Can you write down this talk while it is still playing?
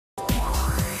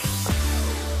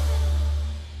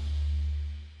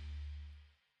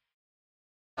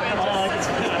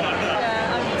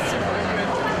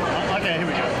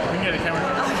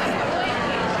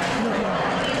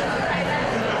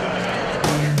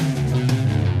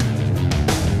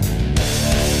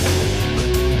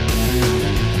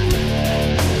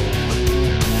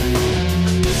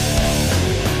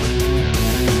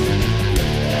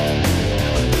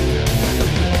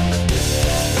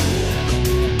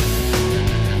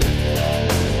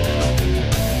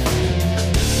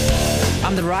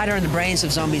writer and the brains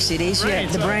of Zombie Cities. Yeah,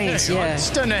 the brains. Okay. Yeah. I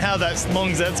just don't know how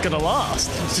long that's going to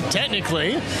last. So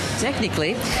technically,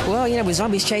 well, with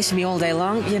zombies chasing me all day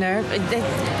long, they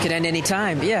could end any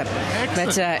time. Yeah.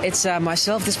 Excellent. But it's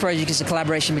myself. This project is a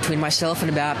collaboration between myself and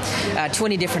about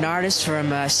 20 different artists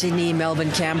from Sydney,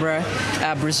 Melbourne, Canberra,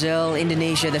 Brazil,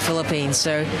 Indonesia, the Philippines.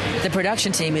 So the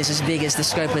production team is as big as the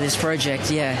scope of this project.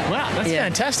 Yeah. Wow, that's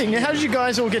fantastic. Now, how did you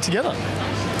guys all get together?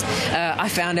 I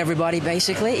found everybody,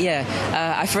 basically, yeah.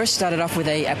 I first started off with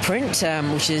a print,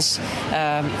 which is,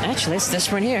 actually, it's this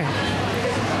print here.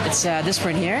 It's this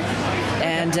print here.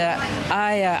 And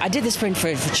I did this print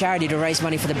for charity to raise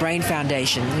money for the Brain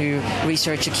Foundation, who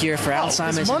research a cure for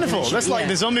Alzheimer's. That's wonderful. That's like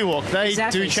the Zombie Walk. They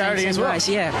do charity as well.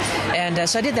 Yeah. And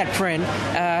so I did that print.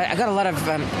 I got a lot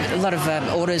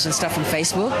of orders and stuff from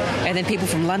Facebook, and then people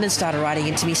from London started writing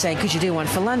into me saying, "Could you do one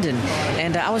for London?"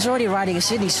 And I was already writing a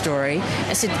Sydney story.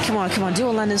 I said, "Come on, do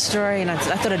a London story." And I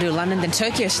thought I'd do London. Then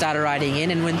Tokyo started writing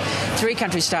in, and when 3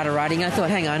 countries started writing, I thought,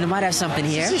 "Hang on, I might have something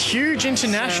here." It's a huge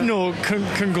international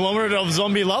conglomerate of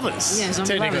zombie lovers. Yeah,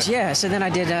 zombie lovers. Yeah. So then I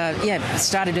did.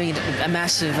 Started doing a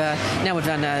massive. Now we've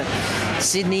done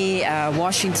Sydney,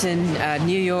 Washington,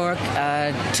 New York,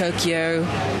 Tokyo.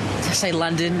 Did I say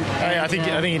London? I think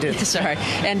you did. Sorry,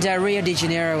 and Rio de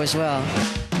Janeiro as well.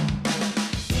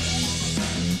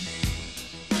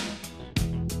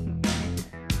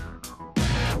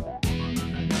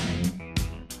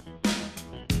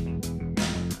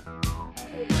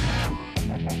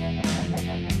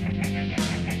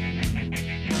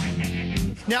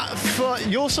 Now, for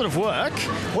your sort of work,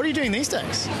 what are you doing these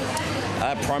days?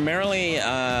 Primarily,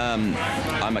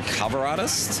 I'm a cover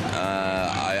artist.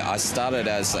 I started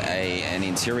as an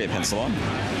interior penciler.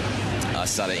 I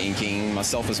started inking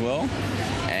myself as well,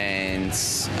 and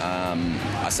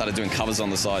I started doing covers on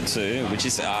the side too, which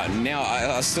is now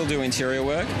I still do interior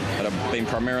work, but I've been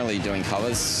primarily doing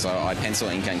covers. So I pencil,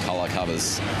 ink, and color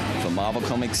covers for Marvel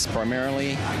Comics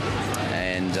primarily,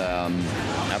 and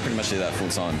I pretty much do that full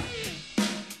time.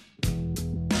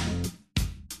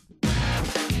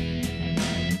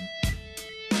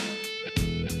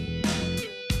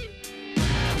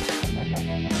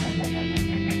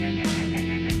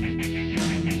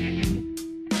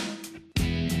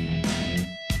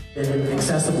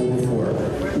 Accessible before.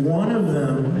 One of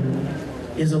them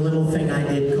is a little thing I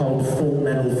did called Full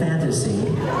Metal Fantasy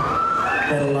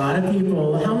that a lot of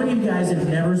people, how many of you guys have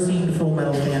never seen Full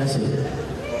Metal Fantasy?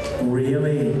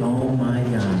 Really? Oh my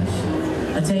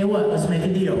gosh. I tell you what, let's make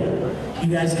a deal. You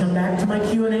guys come back to my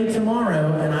Q&A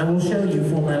tomorrow and I will show you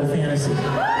Full Metal Fantasy.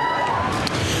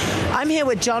 I'm here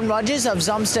with John Rogers of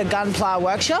Zomster Gunpla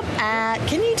Workshop.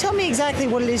 Can you tell me exactly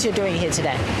what it is you're doing here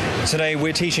today? Today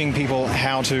we're teaching people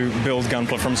how to build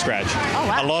gunpla from scratch. Oh,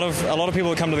 wow. A lot of people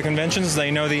that come to the conventions, they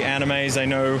know the animes, they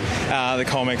know the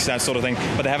comics, that sort of thing,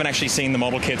 but they haven't actually seen the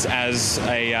model kits as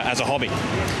a hobby.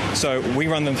 So we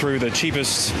run them through the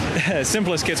cheapest,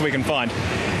 simplest kits we can find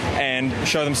and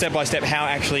show them step by step how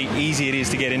actually easy it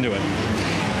is to get into it.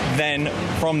 Then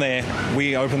from there,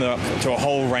 we open it up to a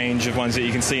whole range of ones that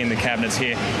you can see in the cabinets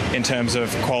here in terms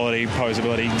of quality,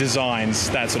 posability, designs,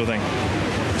 that sort of thing.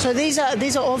 So these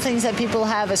are all things that people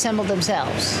have assembled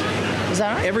themselves. Is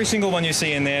that right? Every single one you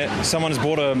see in there, someone has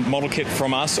bought a model kit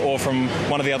from us or from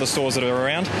one of the other stores that are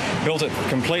around, built it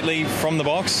completely from the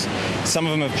box. Some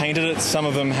of them have painted it, some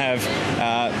of them have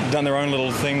done their own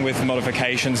little thing with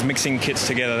modifications, mixing kits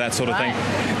together, that sort of thing.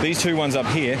 These 2 ones up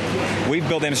here, we've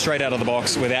built them straight out of the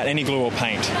box without any glue or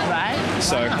paint. Right.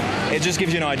 So it just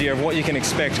gives you an idea of what you can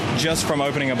expect just from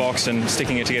opening a box and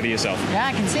sticking it together yourself. Yeah,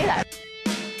 I can see that.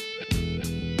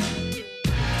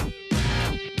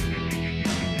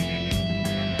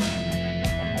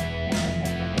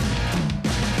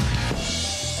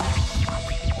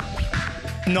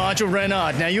 Nigel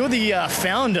Renard. Now, you're the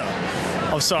founder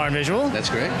of Siren Visual. That's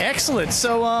correct. Excellent.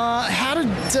 So how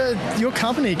did your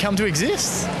company come to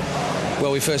exist?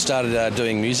 Well, we first started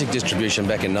doing music distribution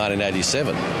back in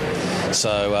 1987.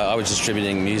 So I was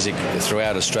distributing music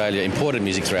throughout Australia, imported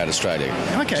music throughout Australia.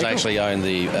 Okay, so I actually owned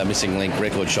the Missing Link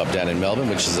record shop down in Melbourne,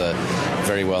 which is a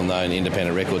very well-known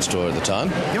independent record store at the time.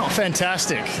 Oh,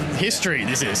 fantastic. History,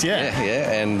 this is, yeah.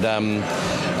 Yeah.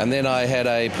 And then I had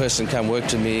a person come work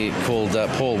to me called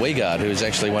Paul Wiegard, who's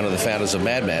actually one of the founders of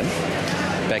Madman.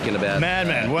 back in about...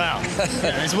 Madman, wow.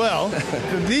 Yeah, as well,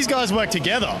 these guys work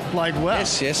together, like, wow.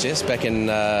 Yes. Back in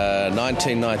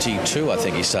 1992, I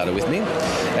think he started with me.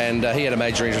 And he had a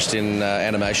major interest in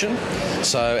animation.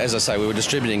 So, as I say, we were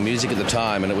distributing music at the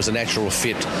time, and it was a natural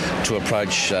fit to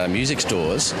approach music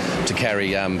stores to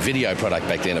carry video product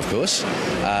back then, of course,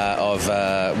 of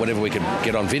whatever we could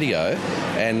get on video.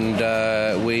 And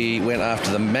we went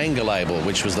after the Manga label,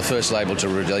 which was the first label to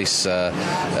release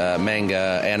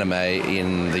manga anime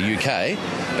in the UK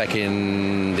back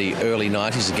in the early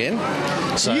 90s again.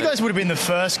 So you guys would have been the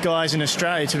first guys in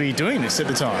Australia to be doing this at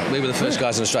the time. We were the first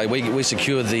guys in Australia. We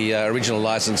secured the original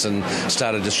license and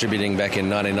started distributing back in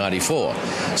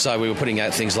 1994. So we were putting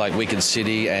out things like Wicked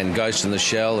City and Ghost in the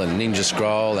Shell and Ninja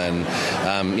Scroll and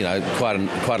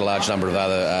quite a large number of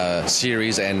other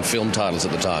series and film titles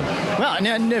at the time. Well,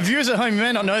 now viewers at home, you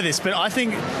may not know this, but I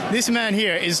think this man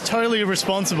here is totally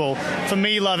responsible for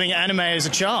me loving anime as a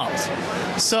child.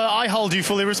 So I hold you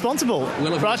fully responsible.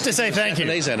 Well, but I have to say thank you.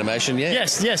 Japanese animation, yeah.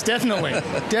 Yes, definitely.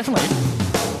 Definitely.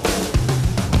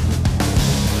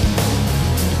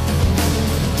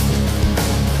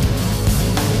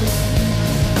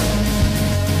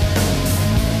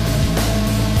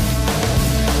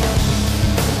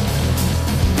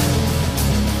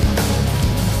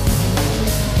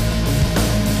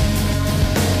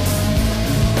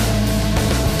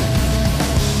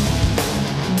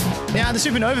 Now, the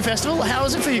Supernova Festival, how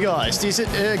is it for you guys? Is it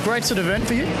a great sort of event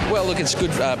for you? Well, look, it's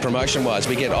good promotion-wise.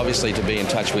 We get, obviously, to be in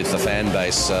touch with the fan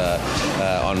base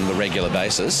on a regular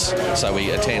basis. So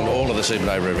we attend all of the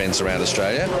Supernova events around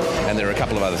Australia, and there are a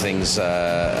couple of other things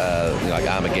like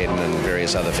Armageddon and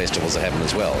various other festivals that happen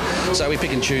as well. So we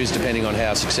pick and choose depending on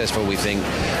how successful we think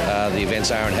the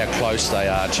events are and how close they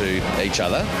are to each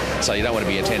other. So you don't want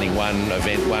to be attending one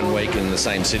event one week in the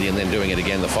same city and then doing it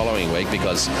again the following week,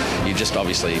 because you just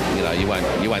obviously, you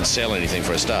won't sell anything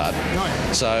for a start.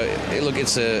 No. So look,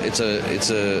 it's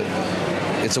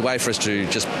a way for us to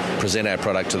just present our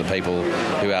product to the people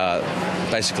who are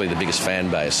basically the biggest fan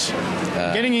base.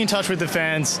 Getting in touch with the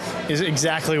fans is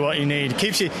exactly what you need.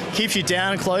 Keeps you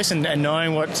down close and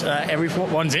knowing what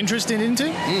everyone's interested into,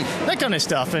 that kind of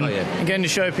stuff, and getting to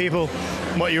show people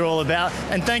what you're all about.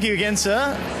 And thank you again,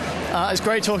 sir. It's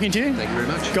great talking to you. Thank you very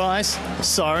much. Guys,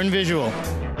 Siren Visual.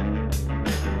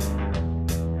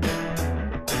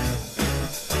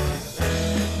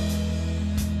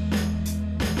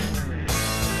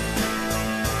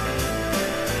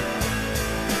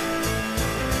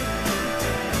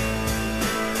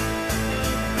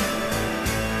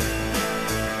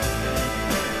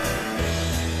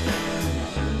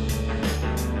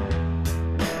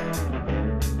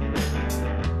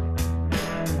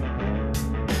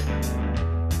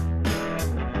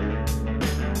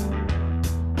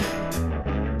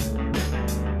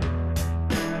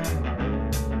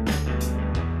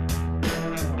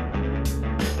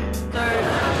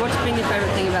 What's been your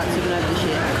favourite thing about Supernova this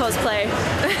year?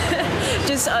 Cosplay.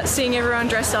 Just seeing everyone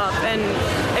dressed up and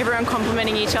everyone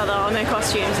complimenting each other on their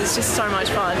costumes is just so much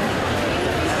fun.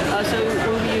 So